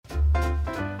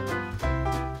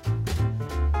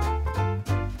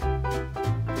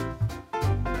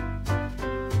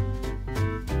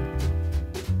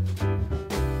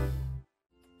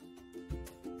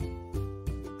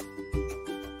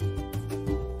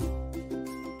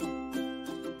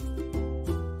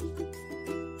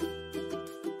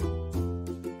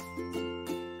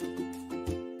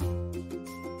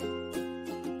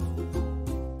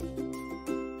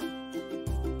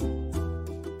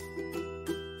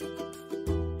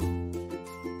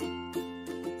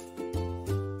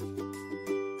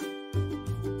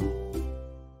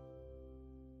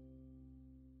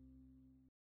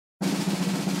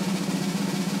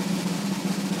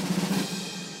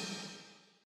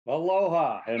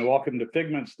Aloha and welcome to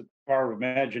Figments, the Power of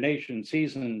Imagination,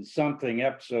 season something,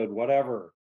 episode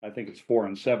whatever. I think it's 4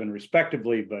 and 7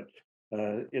 respectively, but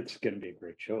it's going to be a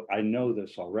great show. I know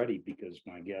this already because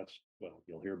my guest, well,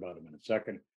 you'll hear about him in a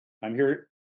second. I'm here,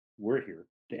 we're here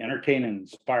to entertain and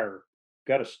inspire.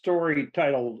 Got a story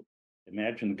titled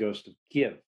Imagine the Ghost of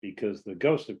Kiev, because the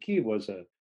Ghost of Kiev was a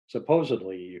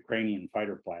supposedly a Ukrainian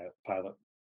fighter pilot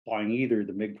flying either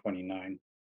the MiG 29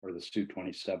 or the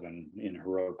Su-27 in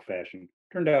heroic fashion.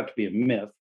 Turned out to be a myth,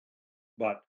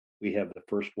 but we have the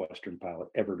first Western pilot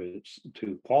ever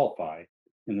to qualify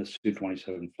in the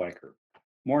Su-27 flanker.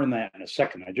 More on that in a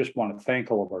second. I just want to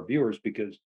thank all of our viewers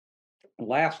because the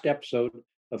last episode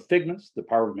of Figments, the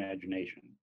Power of Imagination,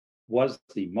 was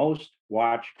the most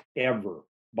watched ever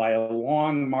by a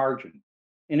long margin.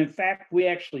 And in fact, we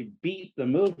actually beat the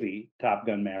movie Top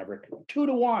Gun Maverick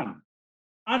 2-1.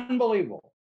 Unbelievable.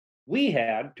 We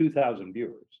had 2,000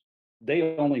 viewers.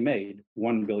 They only made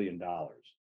 $1 billion.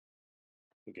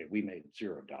 Okay, we made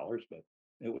 $0, but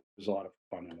it was a lot of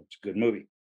fun and it's a good movie.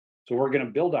 So we're going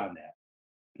to build on that.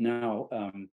 Now,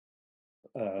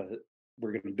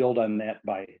 we're going to build on that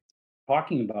by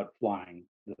talking about flying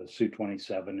the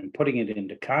Su-27 and putting it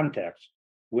into context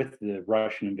with the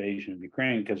Russian invasion of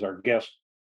Ukraine, because our guest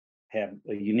had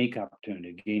a unique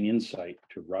opportunity to gain insight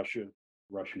to Russia,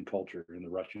 Russian culture, and the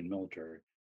Russian military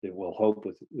that we'll hope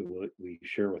we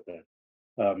share with that.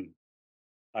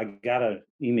 I got an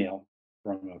email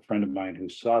from a friend of mine who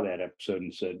saw that episode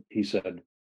and said,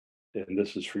 and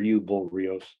this is for you, Bull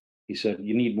Rios. He said,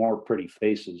 you need more pretty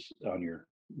faces on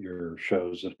your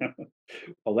shows.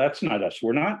 Well, that's not us.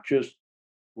 We're not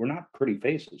pretty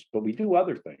faces, but we do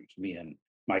other things. Me and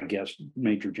my guest,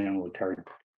 Major General retired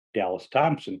Dallas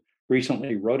Thompson,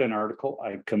 recently wrote an article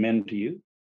I commend to you.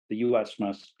 The U.S.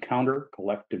 must counter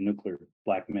collective nuclear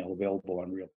blackmail, available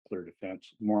on Real Clear Defense.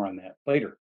 More on that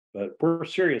later. But we're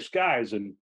serious guys.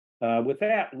 And with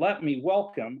that, let me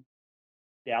welcome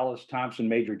Dallas Thompson,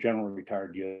 Major General,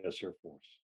 retired U.S. Air Force.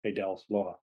 Hey, Dallas,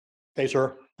 aloha. Hey,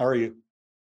 sir. How are you?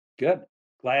 Good.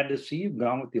 Glad to see you.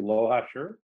 Gone with the aloha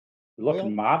shirt. You're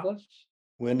looking marvelous.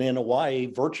 When in Hawaii,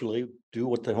 virtually do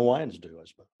what the Hawaiians do, I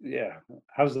suppose. Yeah.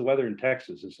 How's the weather in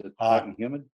Texas? Is it hot and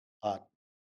humid? Hot.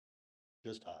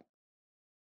 Just hot.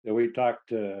 Yeah, we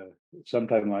talked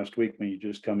sometime last week when you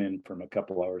just come in from a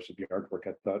couple hours of yard work.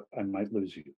 I thought I might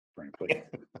lose you, frankly.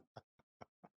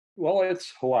 Well,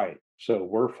 it's Hawaii, so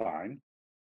we're fine.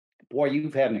 Boy,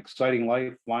 you've had an exciting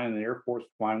life flying in the Air Force,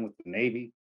 flying with the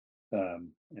Navy,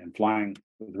 and flying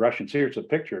with the Russians. Here's a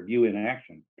picture of you in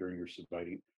action during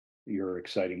your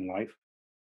exciting life.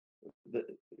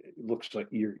 It looks like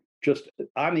you're just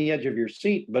on the edge of your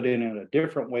seat, but in a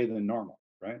different way than normal,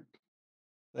 right?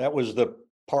 That was the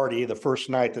party the first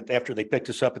night that after they picked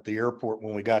us up at the airport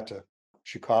when we got to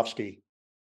Tchaikovsky.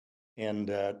 And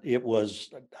it was,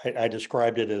 I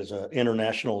described it as an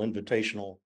international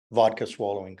invitational vodka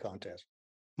swallowing contest.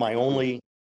 My only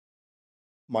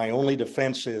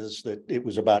defense is that it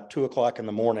was about 2:00 in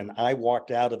the morning. I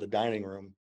walked out of the dining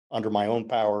room under my own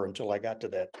power until I got to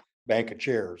that bank of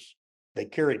chairs. They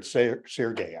carried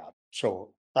Sergei out.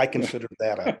 So I consider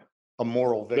that a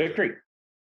moral victory.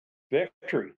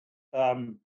 Victory.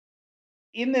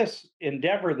 In this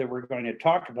endeavor that we're going to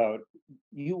talk about,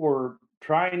 you were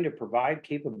trying to provide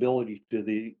capability to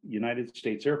the United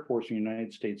States Air Force and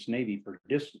United States Navy for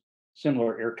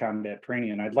similar air combat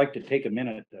training. And I'd like to take a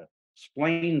minute to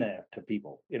explain that to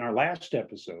people. In our last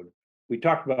episode, we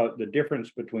talked about the difference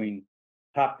between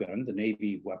Top Gun, the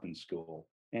Navy weapons school,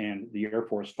 and the Air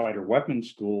Force fighter weapons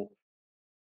school.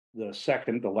 The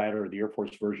second, the latter, the Air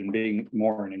Force version, being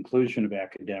more an inclusion of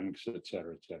academics, et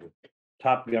cetera, et cetera.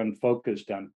 Top Gun focused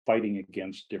on fighting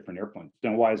against different airplanes.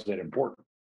 Now, why is that important?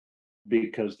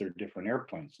 Because they're different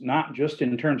airplanes, not just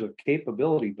in terms of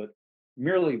capability, but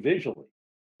merely visually.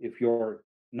 If you're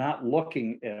not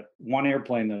looking at one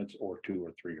airplane that's, or two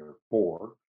or three or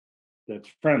four, that's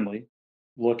friendly,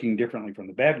 looking differently from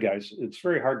the bad guys, it's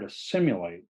very hard to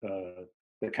simulate the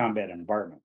combat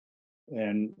environment.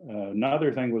 And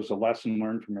another thing was a lesson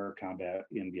learned from air combat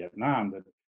in Vietnam that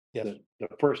Yes. the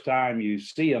first time you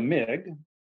see a MiG,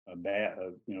 the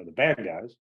bad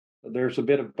guys, there's a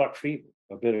bit of buck fever,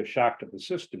 a bit of shock to the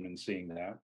system in seeing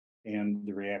that, and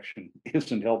the reaction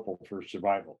isn't helpful for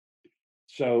survival.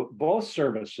 So both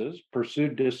services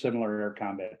pursued dissimilar air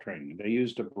combat training. They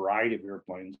used a variety of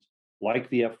airplanes, like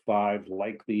the F-5,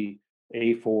 like the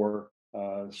A-4,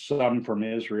 some from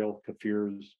Israel,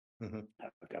 Kafirs.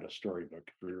 I've got a story about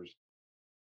Kafirs.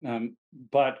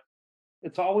 But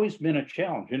it's always been a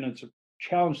challenge, and it's a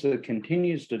challenge that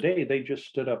continues today. They just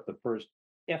stood up the first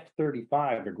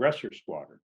F-35 aggressor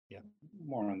squadron. Yeah.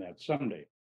 More on that someday.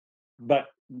 But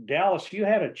Dallas, you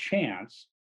had a chance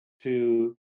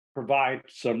to provide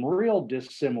some real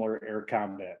dissimilar air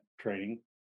combat training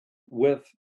with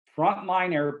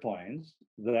frontline airplanes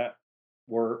that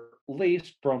were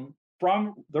leased from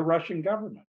the Russian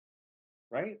government,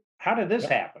 right? How did this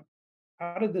Yep. happen?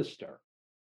 How did this start?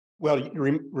 Well, you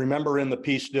remember in the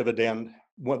peace dividend,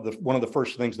 one of the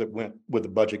first things that went with the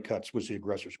budget cuts was the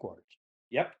aggressor squadrons.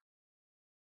 Yep.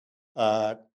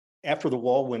 Uh, After the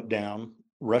wall went down,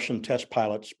 Russian test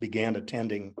pilots began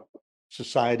attending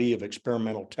Society of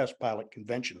Experimental Test Pilot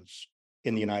conventions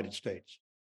in the United States.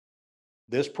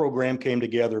 This program came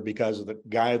together because of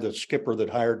the skipper that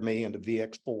hired me into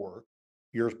VX4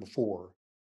 years before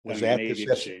was Kind of at this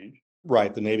Navy exchange.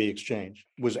 right, the Navy Exchange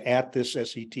was at this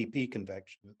SETP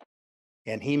convention,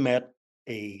 and he met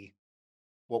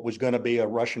what was going to be a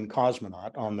Russian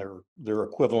cosmonaut on their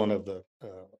equivalent of the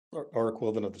our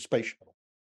equivalent of the space shuttle,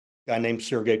 a guy named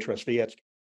Sergei Tresvietsky.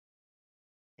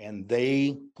 And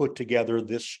they put together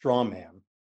this straw man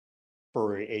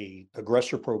for a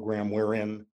aggressor program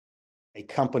wherein a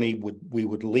company we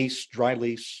would dry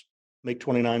lease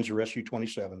MiG-29s or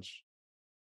Su-27s.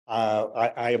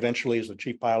 I eventually, as the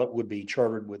chief pilot, would be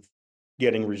chartered with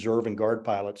getting reserve and guard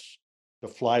pilots to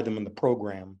fly them in the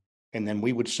program, and then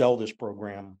we would sell this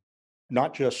program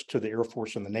not just to the Air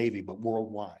Force and the Navy, but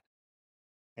worldwide.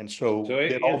 And so So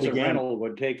it all it's a began rental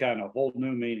would take on a whole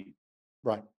new meaning.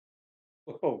 right.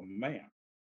 Oh, man.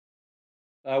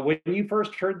 When you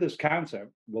first heard this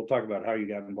concept, we'll talk about how you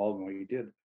got involved and what you did.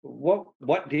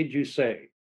 What did you say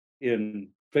in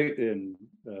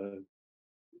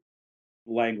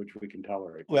language we can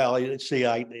tolerate? Well, see,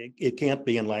 it can't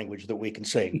be in language that we can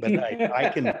say, but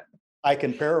I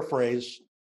can paraphrase.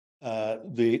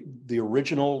 The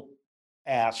original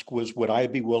ask was, would I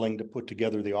be willing to put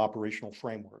together the operational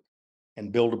framework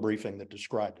and build a briefing that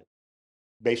described it?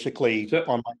 Basically, So-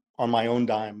 on my own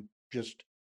dime, just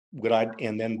would I?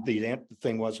 And then the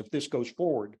thing was, if this goes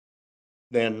forward,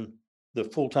 then the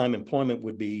full-time employment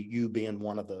would be you being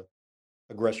one of the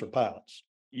aggressor pilots.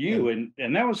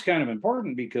 And that was kind of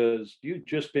important because you'd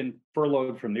just been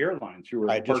furloughed from the airlines. You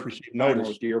were I just received notice.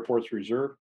 with the Air Force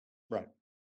Reserve. Right.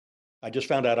 I just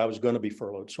found out I was going to be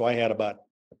furloughed, so I had about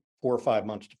 4 or 5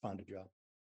 months to find a job.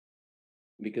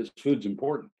 Because food's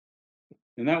important.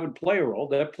 And that would play a role.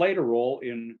 That played a role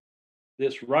in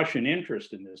this Russian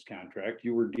interest in this contract.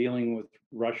 You were dealing with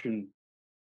Russian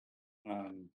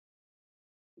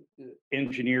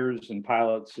engineers and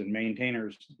pilots and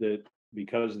maintainers that,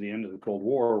 because of the end of the Cold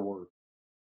War, were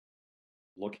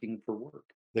looking for work.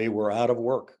 They were out of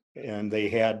work, and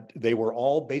they were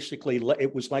all basically,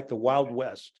 it was like the Wild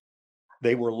West.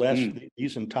 They were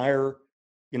these entire,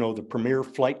 the premier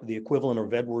flight, the equivalent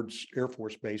of Edwards Air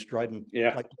Force Base, Dryden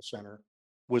Flight Center,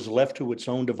 was left to its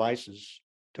own devices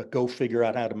to go figure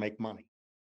out how to make money.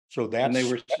 So and they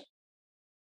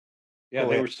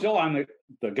were still on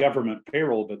the government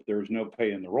payroll, but there's no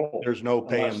pay in the role. There's no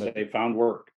pay in they found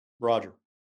work. Roger.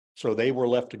 So they were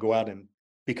left to go out and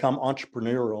become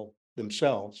entrepreneurial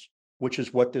themselves, which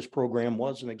is what this program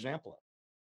was an example of.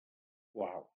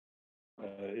 Wow.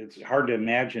 It's hard to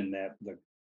imagine that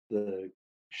the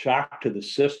shock to the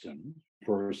system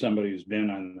for somebody who's been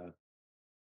on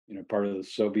the, part of the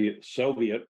Soviet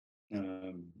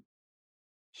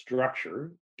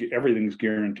structure. Everything's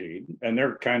guaranteed, and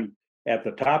they're kind of at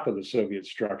the top of the Soviet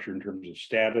structure in terms of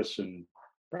status and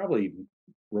probably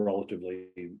relatively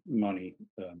money.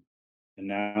 And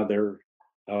now they're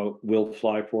will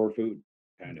fly for food,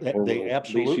 kind of. They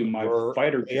absolutely were.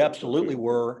 They absolutely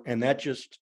were, and that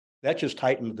just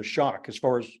heightened the shock as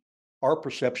far as our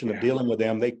perception of dealing with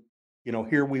them. They,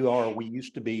 here we are. We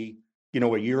used to be,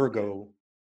 a year ago,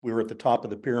 we were at the top of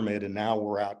the pyramid, and now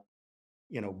we're out,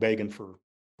 begging for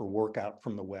work out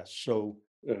from the West. So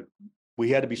we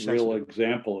had to be sensitive. Real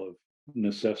example of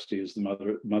necessity is the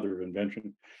mother of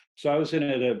invention. So I was in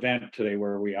an event today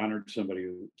where we honored somebody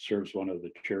who serves one of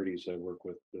the charities I work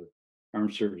with, the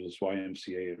Armed Services YMCA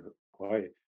in Hawaii.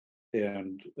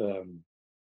 And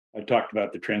I talked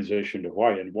about the transition to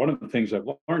Hawaii. And one of the things I've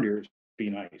learned here is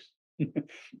be nice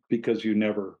because you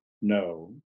never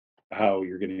know how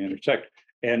you're going to intersect.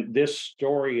 And this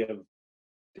story of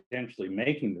potentially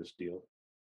making this deal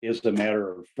is a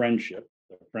matter of friendship.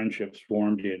 The friendships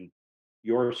formed in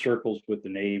your circles with the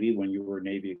Navy when you were a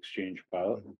Navy exchange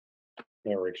pilot,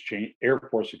 or Air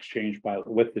Force exchange pilot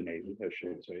with the Navy, I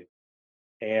should say.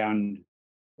 And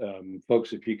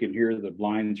folks, if you can hear the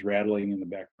blinds rattling in the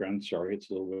background, sorry, it's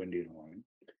a little windy in Hawaii.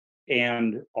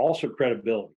 And also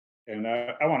credibility. And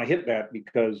I want to hit that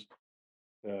because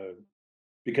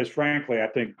frankly, I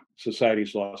think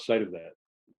society's lost sight of that.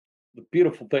 the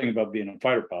beautiful thing about being a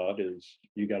fighter pilot is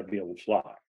you got to be able to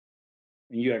fly.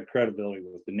 And you had credibility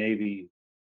with the Navy.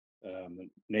 The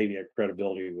Navy had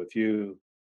credibility with you.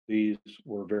 These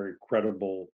were very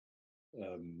credible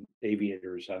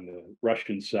aviators on the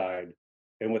Russian side.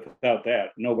 And without that,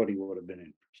 nobody would have been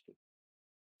interested.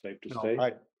 Safe to No,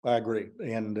 say? I agree.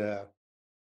 And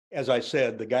as I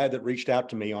said, the guy that reached out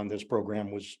to me on this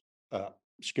program was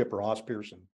Skipper Os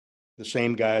Pearson, the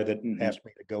same guy that Mhm. asked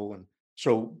me to go. And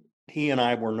so he and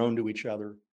I were known to each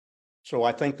other. So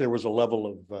I think there was a level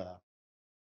of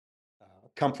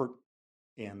comfort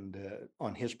and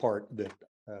on his part that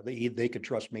they could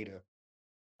trust me to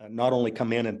not only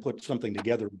come in and put something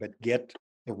together, but get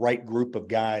the right group of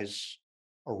guys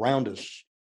around us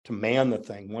to man the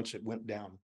thing once it went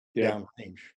down Yeah.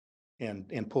 downrange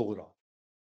and pull it off.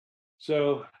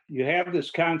 So you have this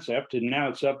concept, and now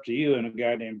it's up to you and a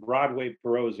guy named Broadway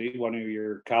Perosi, one of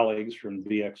your colleagues from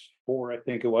VX4, I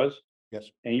think it was.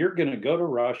 Yes. And you're going to go to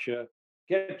Russia,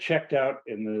 get checked out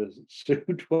in the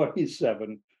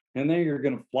Su-27, and then you're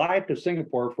going to fly to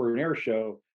Singapore for an air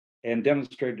show and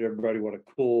demonstrate to everybody what a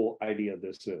cool idea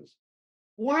this is.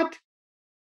 What?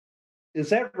 Is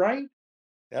that right?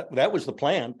 That was the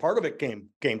plan. Part of it came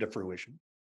to fruition.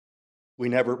 We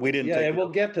didn't Yeah, take and it we'll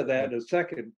up. get to that in a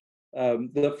second.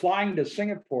 The flying to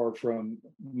Singapore from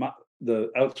the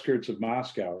outskirts of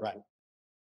Moscow, Right.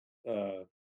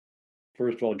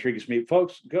 First of all, intrigues me.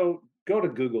 Folks, go to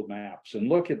Google Maps and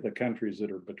look at the countries that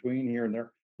are between here and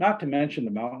there. Not to mention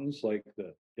the mountains like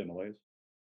the Himalayas.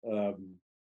 Um,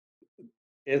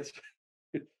 it's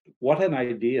what an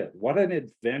idea! What an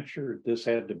adventure this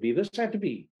had to be. This had to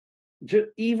be just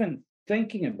even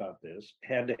thinking about this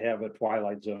had to have a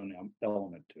Twilight Zone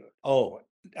element to it. Oh,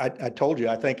 I told you,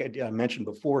 I think I mentioned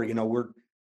before,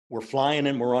 we're flying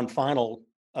and we're on final,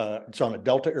 it's on a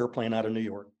Delta airplane out of New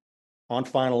York, on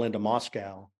final into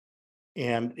Moscow.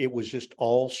 And it was just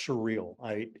all surreal.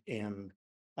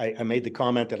 I made the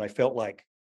comment that I felt like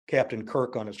Captain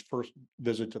Kirk on his first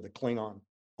visit to the Klingon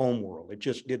homeworld. It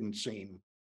didn't seem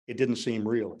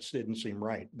real. It didn't seem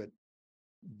right. But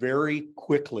very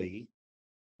quickly,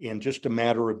 in just a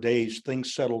matter of days,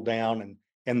 things settled down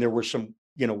and there were some,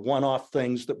 one-off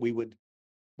things that we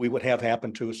would have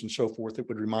happen to us and so forth that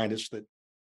would remind us that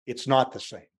it's not the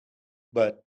same.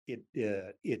 But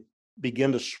it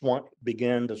began to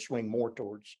swing more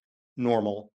towards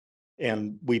normal,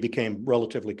 and we became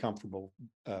relatively comfortable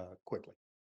quickly.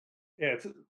 Yeah,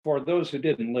 for those who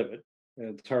didn't live it,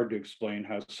 it's hard to explain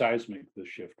how seismic the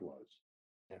shift was.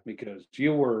 Yeah. Because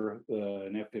you were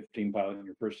an F-15 pilot in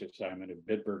your first assignment at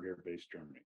Bitburg Air Base,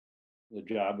 Germany. The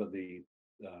job of the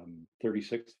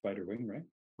 36th Fighter Wing, right?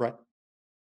 Right.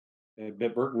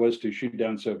 Bitburg was to shoot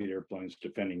down Soviet airplanes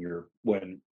defending Europe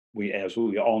when as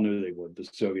we all knew they would, the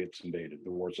Soviets invaded,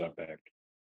 the Warsaw Pact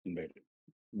invaded.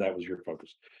 That was your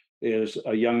focus. As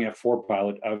a young F-4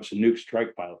 pilot, I was a nuke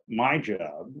strike pilot. My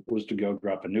job was to go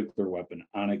drop a nuclear weapon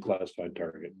on a classified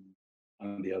target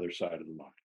on the other side of the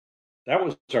line. That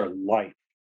was our life.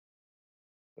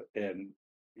 And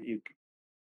you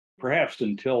perhaps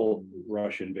until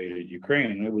Russia invaded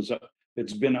Ukraine,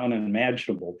 it's been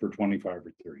unimaginable for 25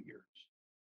 or 30 years.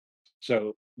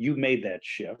 So you made that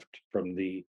shift from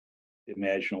the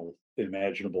imaginable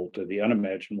to the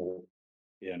unimaginable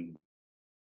in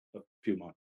a few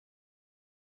months.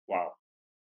 Wow.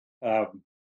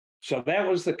 So that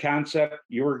was the concept.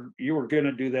 You were going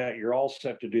to do that. You're all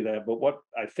set to do that. But what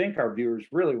I think our viewers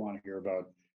really want to hear about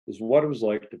is what it was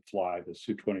like to fly the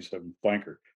Su-27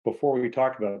 Flanker. Before we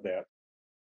talk about that,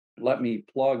 let me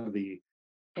plug the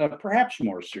perhaps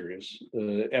more serious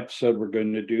episode we're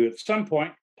going to do at some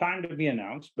point. Time to be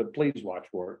announced, but please watch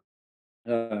for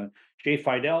it. Jay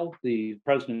Fidel, the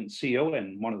president and CEO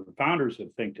and one of the founders of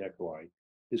ThinkTech Hawaii,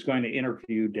 is going to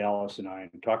interview Dallas and I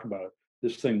and talk about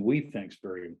this thing we think is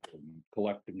very important: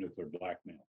 collective nuclear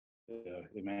blackmail.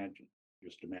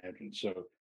 Just imagine. So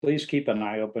please keep an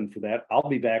eye open for that. I'll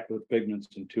be back with Pigments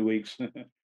in 2 weeks.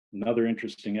 Another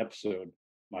interesting episode.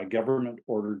 My government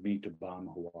ordered me to bomb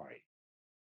Hawaii.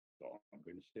 That's all I'm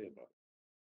going to say about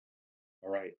it.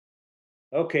 All right.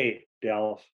 Okay,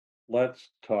 Dallas,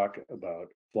 let's talk about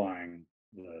flying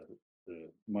the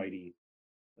mighty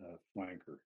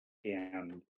flanker.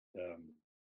 And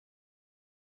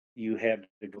you had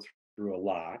to go through a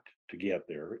lot to get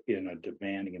there in a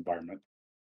demanding environment.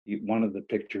 One of the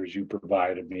pictures you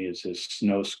provided me is this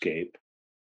snowscape.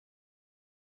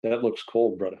 That looks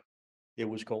cold, brother. It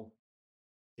was cold.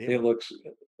 It looks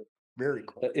very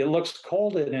cold. It looks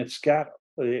cold, and it's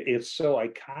so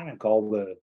iconic. All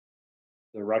the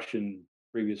Russian,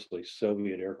 previously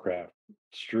Soviet aircraft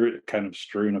kind of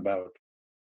strewn about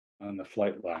on the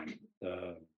flight line.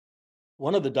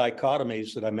 one of the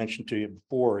dichotomies that I mentioned to you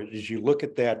before is you look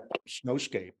at that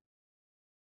snowscape.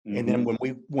 And then when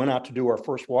we went out to do our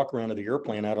first walk around of the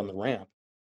airplane out on the ramp,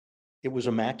 it was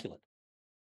immaculate.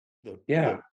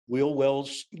 The wheel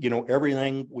wells,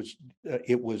 everything was,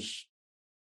 it was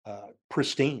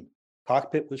pristine.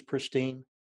 Cockpit was pristine.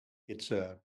 It's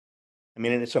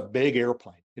it's a big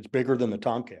airplane. It's bigger than the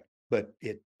Tomcat, but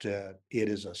it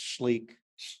is a sleek.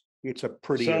 It's a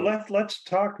pretty. So let's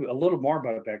talk a little more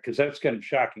about that, because that's kind of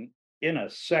shocking. In a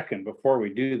second, before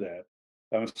we do that,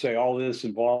 I would say all this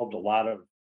involved a lot of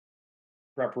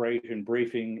preparation,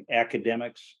 briefing,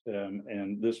 academics,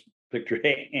 and this picture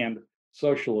and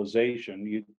socialization.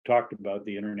 You talked about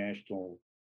the international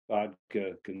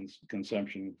vodka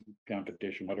consumption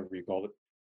competition, whatever you called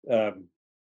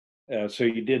it. So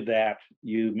you did that.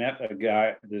 You met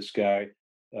this guy,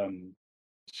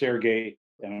 Sergey,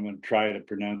 and I'm going to try to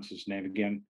pronounce his name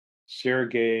again.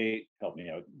 Sergey, help me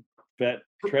out.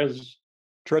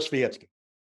 Tresvietsky.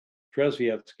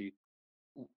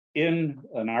 In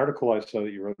an article I saw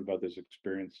that you wrote about this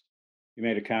experience, you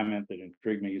made a comment that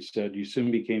intrigued me. You said you soon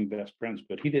became best friends,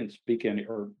 but he didn't speak any,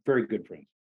 or very good friends.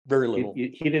 Very little. He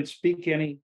didn't speak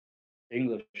any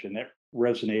English, and that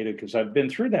resonated because I've been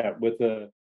through that with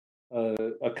a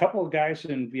couple of guys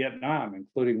in Vietnam,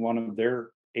 including one of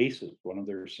their aces, one of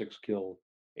their 6-kill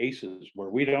aces, where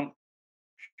we don't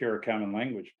share a common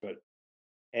language, but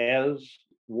as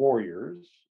warriors,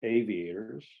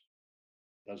 aviators,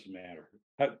 doesn't matter.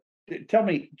 Tell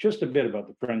me just a bit about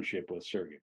the friendship with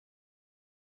Sergey.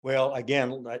 Well,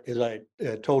 again, as I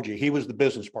told you, he was the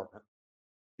business partner.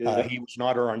 He was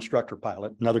not our instructor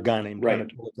pilot. Another guy named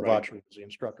Anatoly Kovachev was the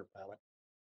instructor pilot.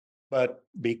 But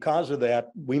because of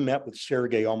that, we met with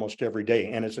Sergey almost every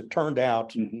day. And as it turned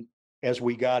out, as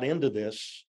we got into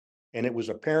this, and it was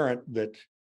apparent that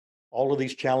all of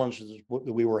these challenges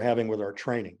that we were having with our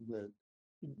training,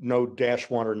 no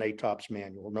 -1 or NATOPS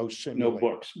manual, no simulator, no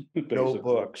books, no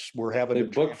books. We're having a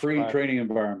book-free training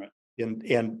environment,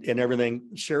 and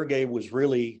everything. Sergey was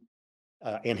really,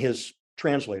 and his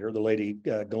translator, the lady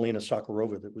Galina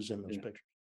Sakharova, that was in those pictures,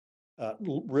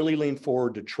 really leaned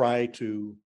forward to try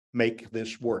to make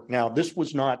this work. Now, this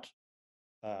was not.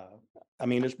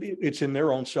 It's in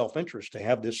their own self-interest to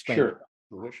have this thing to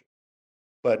fruition.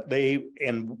 But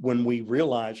when we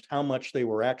realized how much they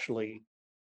were actually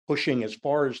pushing as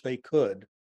far as they could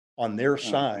on their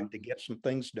side to get some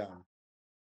things done,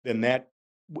 then that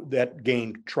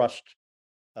gained trust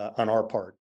on our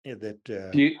part.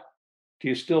 Do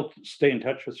you still stay in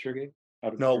touch with Sergey?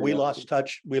 No, we lost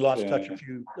touch. We lost touch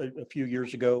a few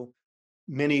years ago.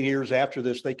 Many years after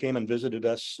this, they came and visited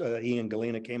us. He and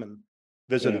Galina came and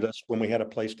visited us when we had a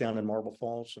place down in Marble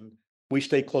Falls, and we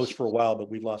stayed close for a while, but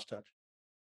we've lost touch.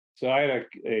 So I had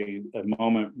a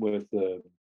moment with the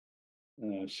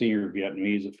senior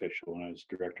Vietnamese official when I was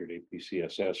director at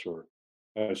APCSS, where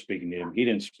I was speaking to him. He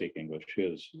didn't speak English.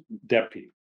 His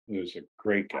deputy, who was a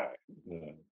great guy,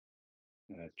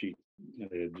 he's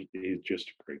just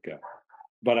a great guy.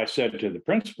 But I said to the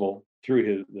principal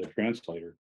through the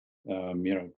translator,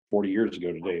 40 years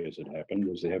ago today, as it happened,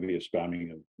 was the heaviest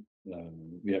bombing of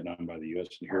Vietnam by the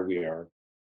U.S. And here we are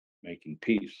making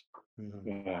peace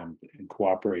and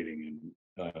cooperating.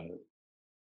 And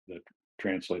the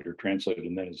translator translated,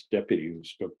 and then his deputy, who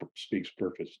speaks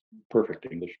perfect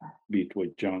English, Bui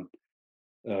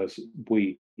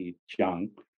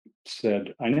Chang,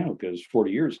 said, I know, because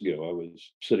 40 years ago I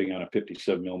was sitting on a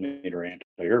 57mm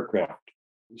anti-aircraft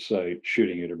site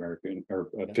shooting at American,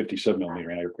 or a 57mm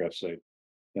anti-aircraft site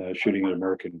shooting at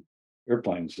American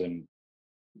airplanes. And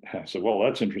I said, well,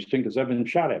 that's interesting, because I've been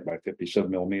shot at by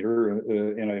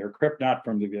 57mm anti-aircraft, not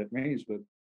from the Vietnamese, but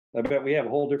I bet we have a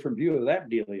whole different view of that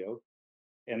dealio.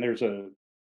 And the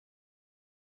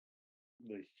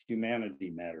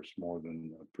humanity matters more than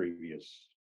the previous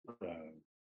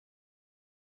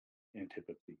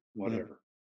antipathy, whatever.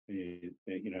 The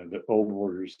old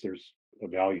warriors, there's a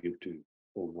value to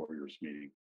old warriors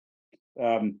meeting.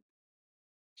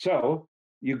 So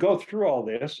you go through all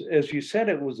this. As you said,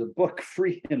 it was a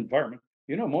book-free environment.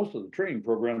 Most of the training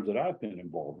programs that I've been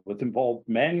involved with involved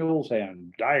manuals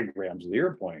and diagrams of the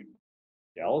airplane.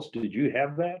 Dallas, did you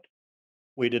have that?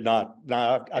 We did not.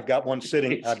 Now I've got one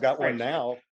sitting. I've got one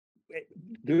now.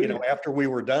 After we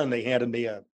were done, they handed me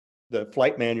the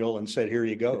flight manual and said, "Here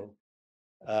you go."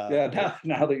 Now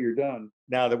that you're done.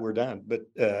 Now that we're done,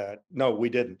 but no, we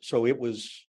didn't. So it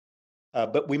was,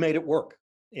 but we made it work.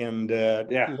 And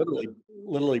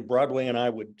literally, Broadway and I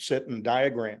would sit and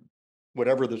diagram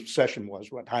whatever the session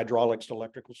was, what hydraulics,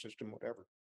 electrical system, whatever.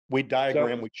 We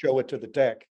diagram, we show it to the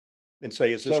tech, and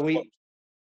say, "Is this?"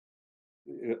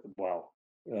 Well,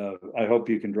 I hope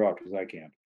you can draw because I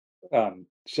can't.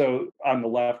 So on the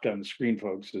left on the screen,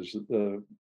 folks, is the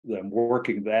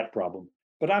working that problem.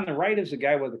 But on the right is a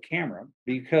guy with a camera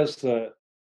because the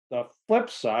flip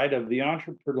side of the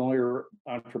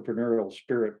entrepreneurial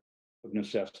spirit of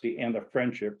necessity and the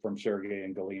friendship from Sergey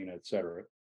and Galina, et cetera,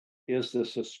 is the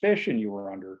suspicion you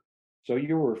were under. So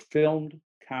you were filmed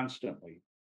constantly,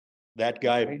 That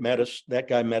guy right? met us, that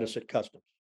guy met us at customs.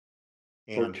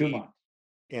 For And 2 months.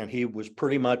 he was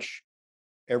pretty much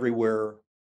everywhere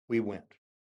we went.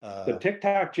 The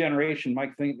TikTok generation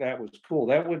might think that was cool.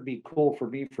 That would be cool for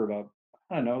me for about,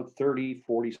 I don't know, 30,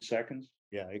 40 seconds.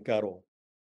 Yeah, it got old.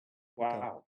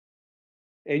 Wow.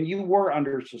 And you were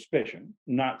under suspicion,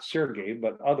 not Sergey,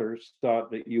 but others thought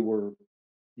that you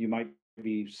might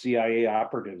be CIA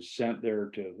operatives sent there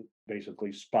to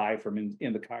basically spy from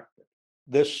in the cockpit.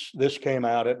 This came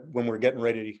out at when we're getting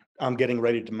ready. I'm getting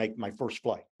ready to make my first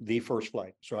flight, the first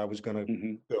flight. So I was going to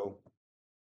Mhm. go.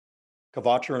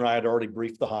 Kavacher and I had already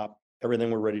briefed the hop. Everything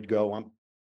were ready to go. I'm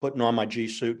putting on my G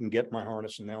suit and getting my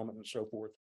harness and helmet and so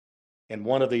forth. And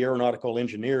one of the aeronautical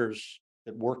engineers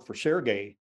that worked for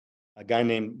Sergey, a guy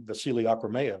named Vasily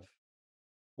Akrameyev,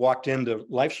 walked into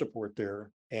life support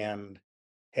there and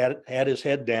had his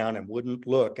head down and wouldn't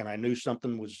look. And I knew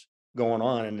something was going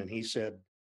on. And then he said,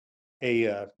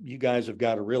 "Hey, you guys have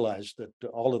got to realize that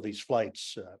all of these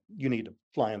flights, you need to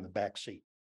fly in the back seat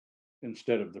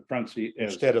Instead of the front seat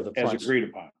instead of the as front seat, agreed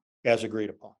upon. as agreed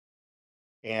upon."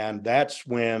 And that's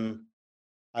when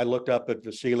I looked up at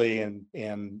Vasily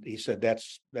and he said,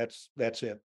 that's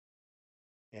it.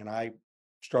 And I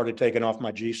started taking off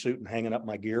my G suit and hanging up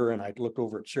my gear. And I looked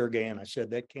over at Sergey and I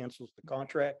said, that cancels the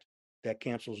contract. That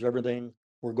cancels everything.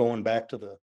 We're going back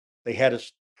to they had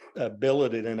us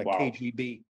billeted in a Wow.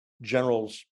 KGB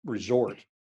general's resort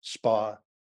spa.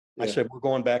 I Yeah. said, we're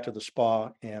going back to the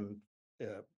spa and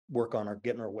work on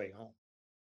getting our way home.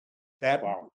 That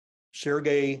Wow.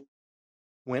 Sergey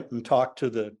went and talked to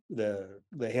the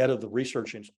head of the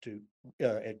research institute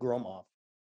at Gromov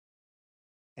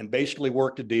and basically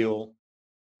worked a deal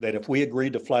that if we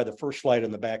agreed to fly the first flight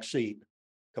in the back seat,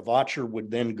 Kavacher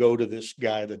would then go to this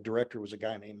guy. The director was a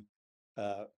guy named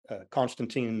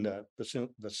Konstantin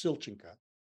Vasilchenko.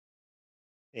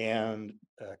 And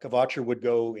Kavacher would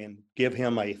go and give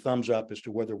him a thumbs up as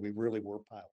to whether we really were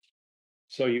pilots.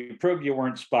 So you proved you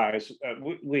weren't spies. I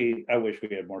wish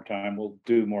we had more time. We'll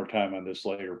do more time on this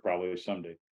later, probably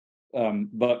someday.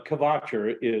 But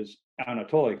Kavacher is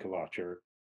Anatoly Kavacher,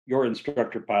 your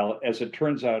instructor pilot. As it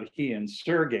turns out, he and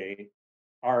Sergey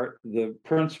are the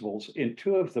principals in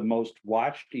two of the most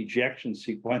watched ejection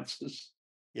sequences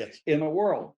Yes. in the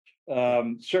world.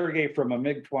 Sergey from a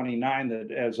MiG-29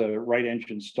 that has a right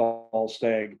engine stall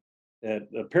stag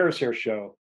at the Paris Air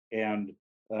Show, and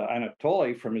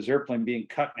Anatoly from his airplane being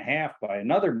cut in half by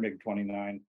another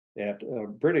MiG-29 at a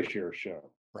British Air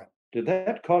Show. Right. Did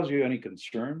that cause you any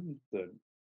concern that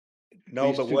No,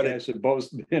 these but two what guys had both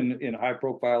been in high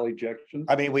profile ejections?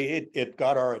 I mean, it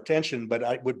got our attention,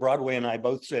 but with Broadway and I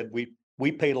both said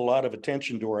we paid a lot of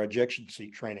attention to our ejection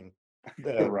seat training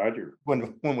Roger.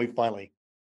 when we finally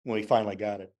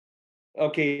got it.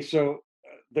 Okay, so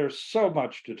there's so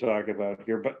much to talk about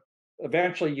here, but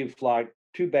eventually you fly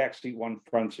two backseat, one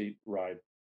front seat ride.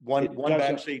 One It one back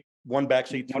doesn't- seat, one back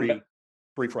seat, One ba-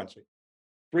 three front seat.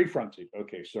 Three front seat.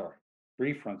 Okay, sorry.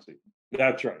 Three front seat.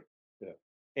 That's right. Yeah.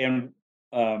 And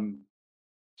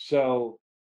so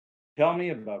tell me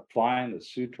about flying the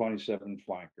Su-27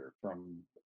 flanker from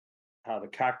how the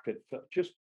cockpit felt.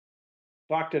 Just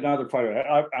talk to another fighter.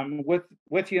 I'm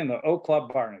with you in the O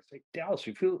Club bar and I say, Dallas,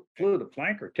 you flew the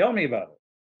flanker. Tell me about it.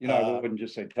 You know, I wouldn't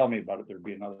just say, tell me about it. There'd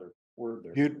be another word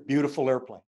there. Beautiful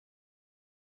airplane.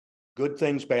 Good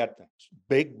things, bad things.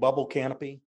 Big bubble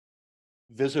canopy.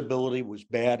 Visibility was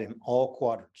bad in all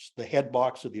quadrants. The head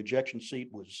box of the ejection seat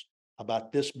was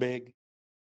about this big.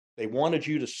 They wanted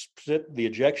you to sit the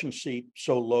ejection seat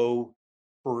so low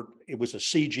it was a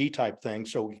CG type thing,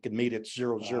 so we could meet its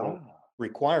 0-0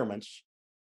 requirements.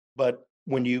 But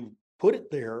when you put it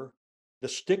there, the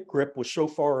stick grip was so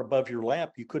far above your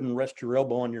lap, you couldn't rest your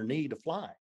elbow on your knee to fly.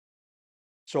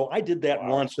 So I did that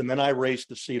once, and then I raised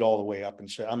the seat all the way up and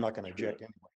said, I'm not going to eject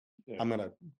anyway. Yeah. I'm going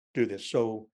to do this.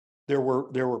 So there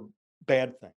were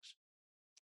bad things.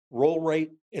 Roll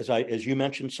rate, as you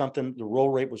mentioned something, the roll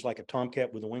rate was like a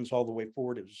Tomcat with the wings all the way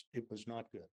forward. It was not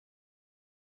good.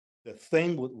 The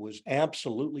thing was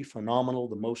absolutely phenomenal,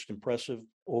 the most impressive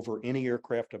over any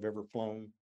aircraft I've ever flown.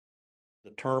 The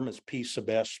term is piece of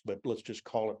best, but let's just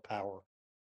call it power.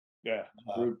 Yeah,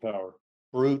 brute power.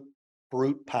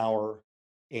 Brute power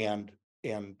and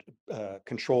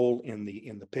control in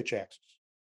the pitch axis.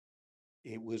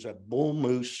 It was a bull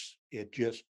moose. It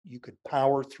just, you could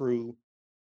power through.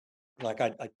 Like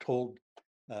I told,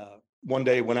 one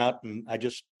day went out and I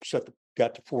just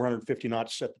got to 450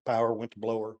 knots, set the power, went to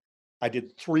blower. I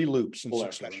did 3 loops in Full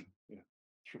succession. afternoon,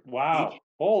 yeah. Wow,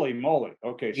 holy moly.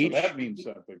 Okay, so Each, that means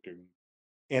something to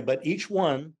me. but each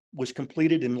one was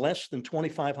completed in less than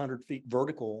 2,500 feet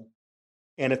vertical.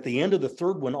 And at the end of the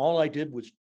third one, all I did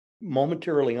was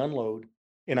momentarily unload,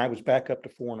 and I was back up to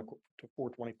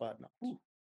 425 knots.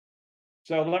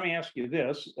 So let me ask you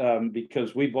this,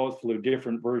 because we both flew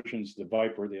different versions of the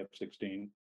Viper, the F-16,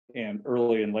 and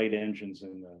early and late engines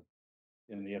in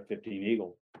the F-15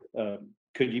 Eagle.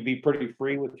 Could you be pretty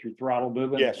free with your throttle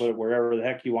movement? Yes. Put it wherever the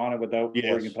heck you want it without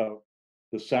worrying Yes. about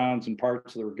the sounds and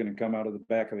parts that were going to come out of the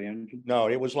back of the engine? No,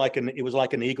 it was like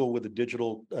an Eagle with a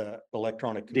digital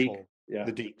electronic control. Deke, yeah.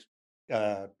 The Deke.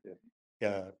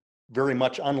 Very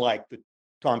much unlike the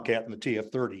Tomcat and the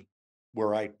TF-30, where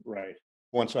Right.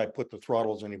 once I put the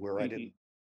throttles anywhere, Mhm.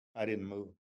 I didn't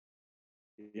move.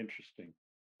 Interesting.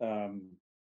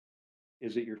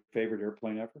 Is it your favorite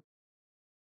airplane ever?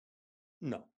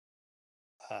 No.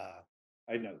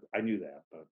 I knew that,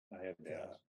 but I had to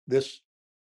ask. This,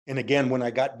 and again, when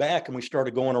I got back and we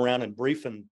started going around and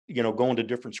briefing, going to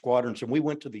different squadrons, and we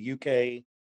went to the UK,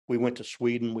 we went to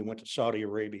Sweden, we went to Saudi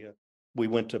Arabia, we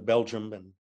went to Belgium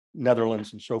and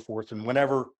Netherlands and so forth. And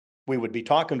whenever we would be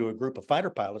talking to a group of fighter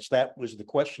pilots, that was the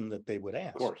question that they would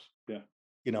ask. Of course, yeah.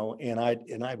 And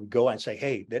I would go and say,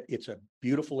 hey, that it's a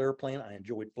beautiful airplane. I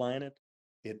enjoyed flying it.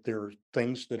 There are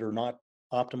things that are not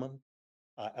optimum.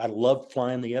 I loved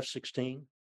flying the F-16.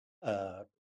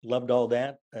 Loved all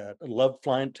that. Loved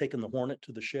taking the Hornet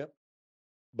to the ship.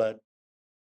 But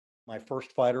my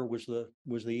first fighter was the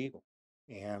Eagle,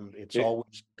 and it's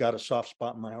always got a soft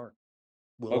spot in my heart.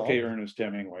 Okay, Ernest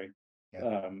Hemingway.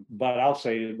 Yeah. But I'll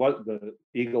say the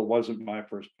Eagle wasn't my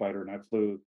first fighter, and I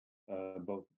flew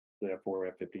both the F-4,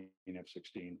 F-15,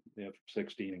 F-16, the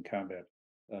F-16 in combat.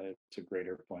 It's a great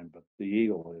airplane, but the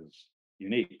Eagle is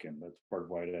unique, and that's part of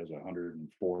why it has a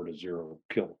 104-0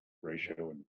 kill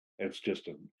ratio, and it's just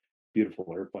a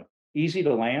beautiful airplane. Easy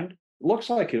to land. Looks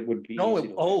like it would be easy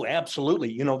to land.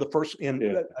 Absolutely. The first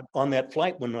on that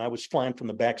flight when I was flying from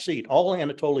the back seat, all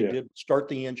Anatoly did was start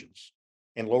the engines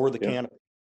and lower the canopy,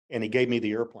 and he gave me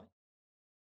the airplane.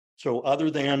 So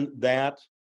other than that,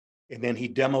 and then he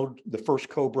demoed the first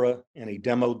Cobra and he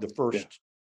demoed the first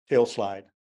tail slide.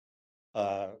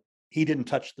 He didn't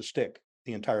touch the stick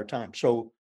the entire time.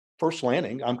 So first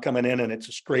landing, I'm coming in and it's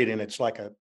a straight in. It's like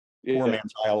a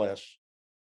 4-man's ILS,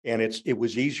 and it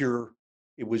was easier.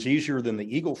 It was easier than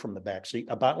the Eagle from the back seat,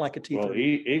 about like a T-30. Well,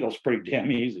 Eagle's pretty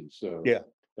damn easy, so yeah,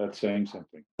 that's saying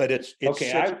something. But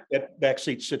that back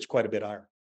seat sits quite a bit higher.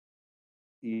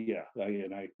 Yeah,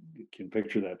 I can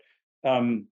picture that.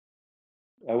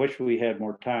 I wish we had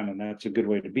more time, and that's a good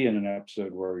way to be in an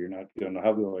episode where you're not going to,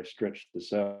 how do I stretch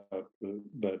this out?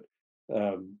 But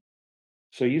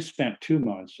so you spent 2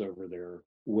 months over there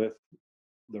with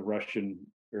the Russian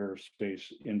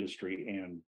aerospace industry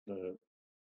and the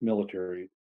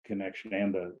military connection,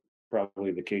 and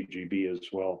probably the KGB as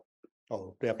well.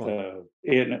 Oh, definitely.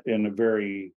 In a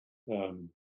very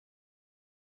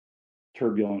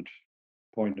turbulent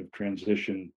point of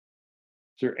transition.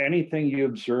 Is there anything you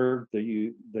observed that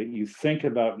you think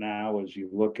about now as you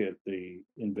look at the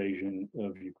invasion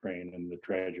of Ukraine and the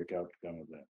tragic outcome of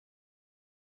that?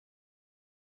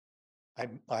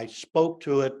 I spoke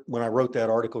to it when I wrote that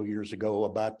article years ago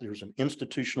about there's an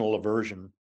institutional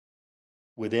aversion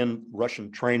within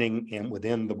Russian training and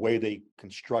within the way they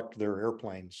construct their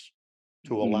airplanes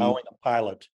to allowing a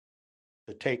pilot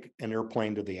to take an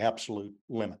airplane to the absolute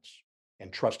limits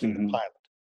and trusting the pilot.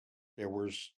 There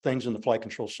was things in the flight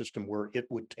control system where it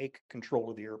would take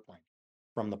control of the airplane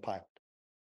from the pilot.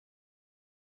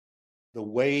 The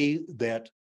way that,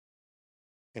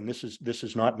 and this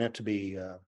is not meant to be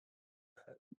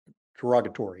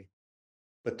derogatory,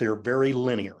 but they're very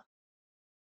linear.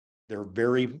 They're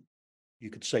very, you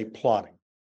could say, plotting.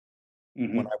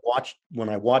 When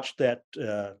I watched that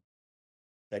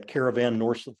that Caravan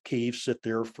north of Kyiv sit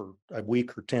there for a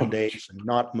week or 10 days and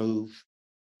not move,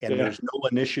 and there's no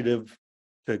initiative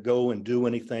to go and do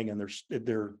anything, and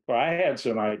they're well, I had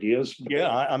some ideas.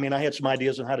 I mean, I had some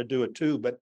ideas on how to do it too,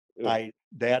 but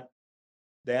that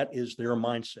is their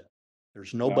mindset.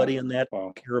 There's nobody in that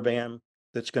caravan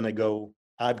that's going to go,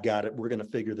 I've got it, we're going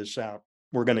to figure this out,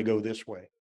 we're going to go this way.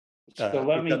 So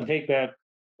let me take that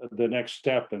the next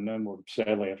step, and then we'll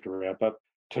sadly have to wrap up.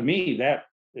 To me, that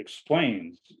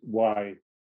explains why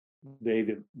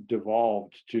they've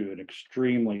devolved to an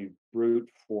extremely brute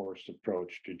force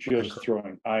approach to just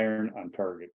throwing iron on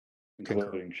target,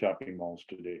 including shopping malls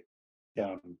today.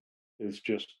 It's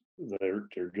just, they're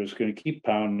just gonna keep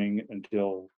pounding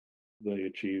until they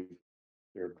achieve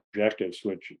their objectives,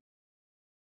 which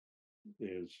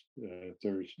is,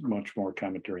 there's much more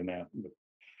commentary in that.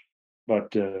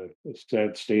 But a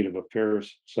sad state of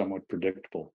affairs, somewhat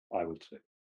predictable, I would say.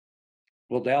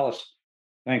 Well, Dallas,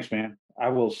 thanks, man. I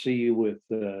will see you with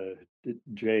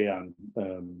Jay on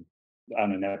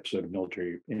an episode of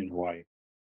Military in Hawaii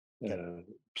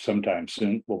sometime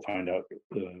soon. We'll find out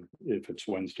if it's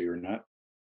Wednesday or not.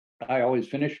 I always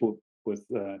finish with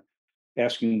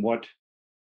asking what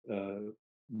the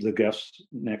guest's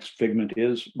next figment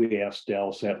is. We asked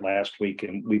Dallas that last week,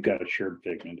 and we've got a shared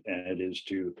figment, and it is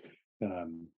to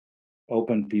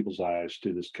open people's eyes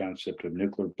to this concept of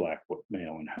nuclear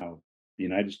blackmail and how the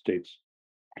United States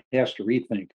has to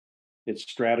rethink its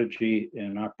strategy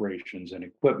and operations and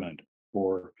equipment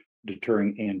for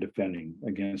deterring and defending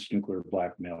against nuclear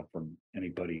blackmail from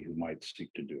anybody who might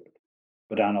seek to do it.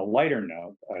 But on a lighter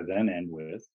note, I then end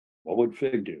with, what would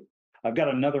Fig do? I've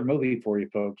got another movie for you,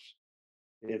 folks.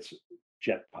 It's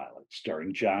Jet Pilot,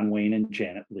 starring John Wayne and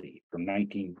Janet Leigh from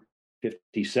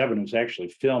 1957. It was actually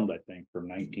filmed, I think, from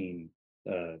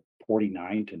 1949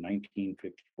 to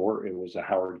 1954. It was a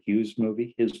Howard Hughes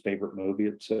movie, his favorite movie.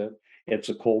 It's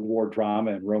a Cold War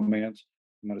drama and romance.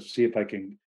 I'm going to see if I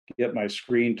can get my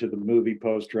screen to the movie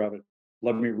poster of it.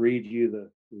 Let me read you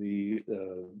the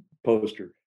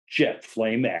poster. Jet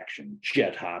flame action,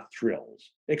 jet hot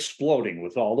thrills, exploding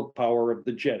with all the power of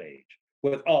the jet age,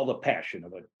 with all the passion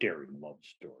of a daring love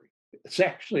story. It's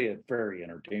actually a very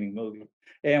entertaining movie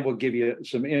and will give you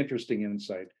some interesting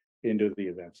insight into the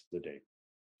events of the day.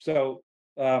 So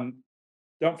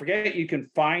don't forget, you can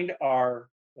find our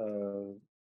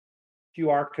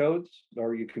QR codes,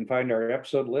 or you can find our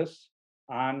episode lists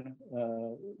on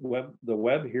the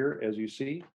web here, as you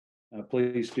see.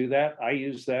 Please do that. I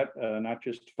use that not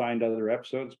just to find other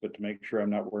episodes, but to make sure I'm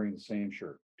not wearing the same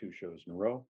shirt 2 shows in a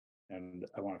row. And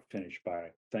I want to finish by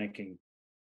thanking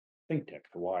ThinkTech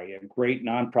Hawaii, a great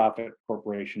nonprofit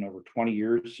corporation over 20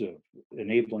 years of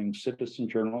enabling citizen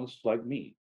journalists like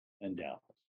me and Dallas.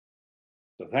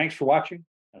 So thanks for watching,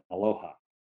 and aloha.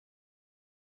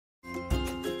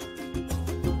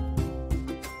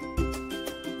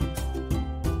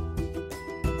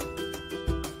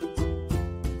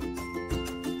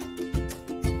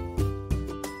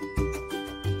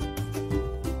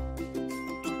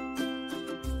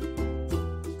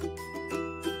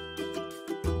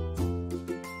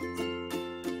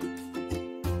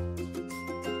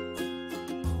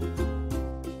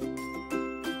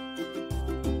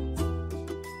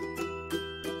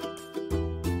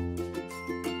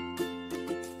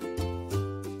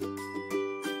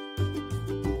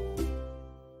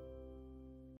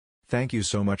 Thank you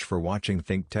so much for watching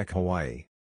ThinkTech Hawaii.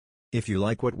 If you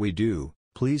like what we do,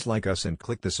 please like us and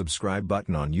click the subscribe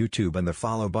button on YouTube and the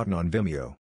follow button on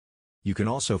Vimeo. You can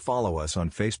also follow us on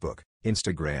Facebook,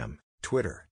 Instagram,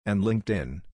 Twitter, and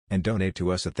LinkedIn, and donate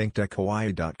to us at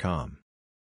thinktechhawaii.com.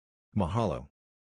 Mahalo.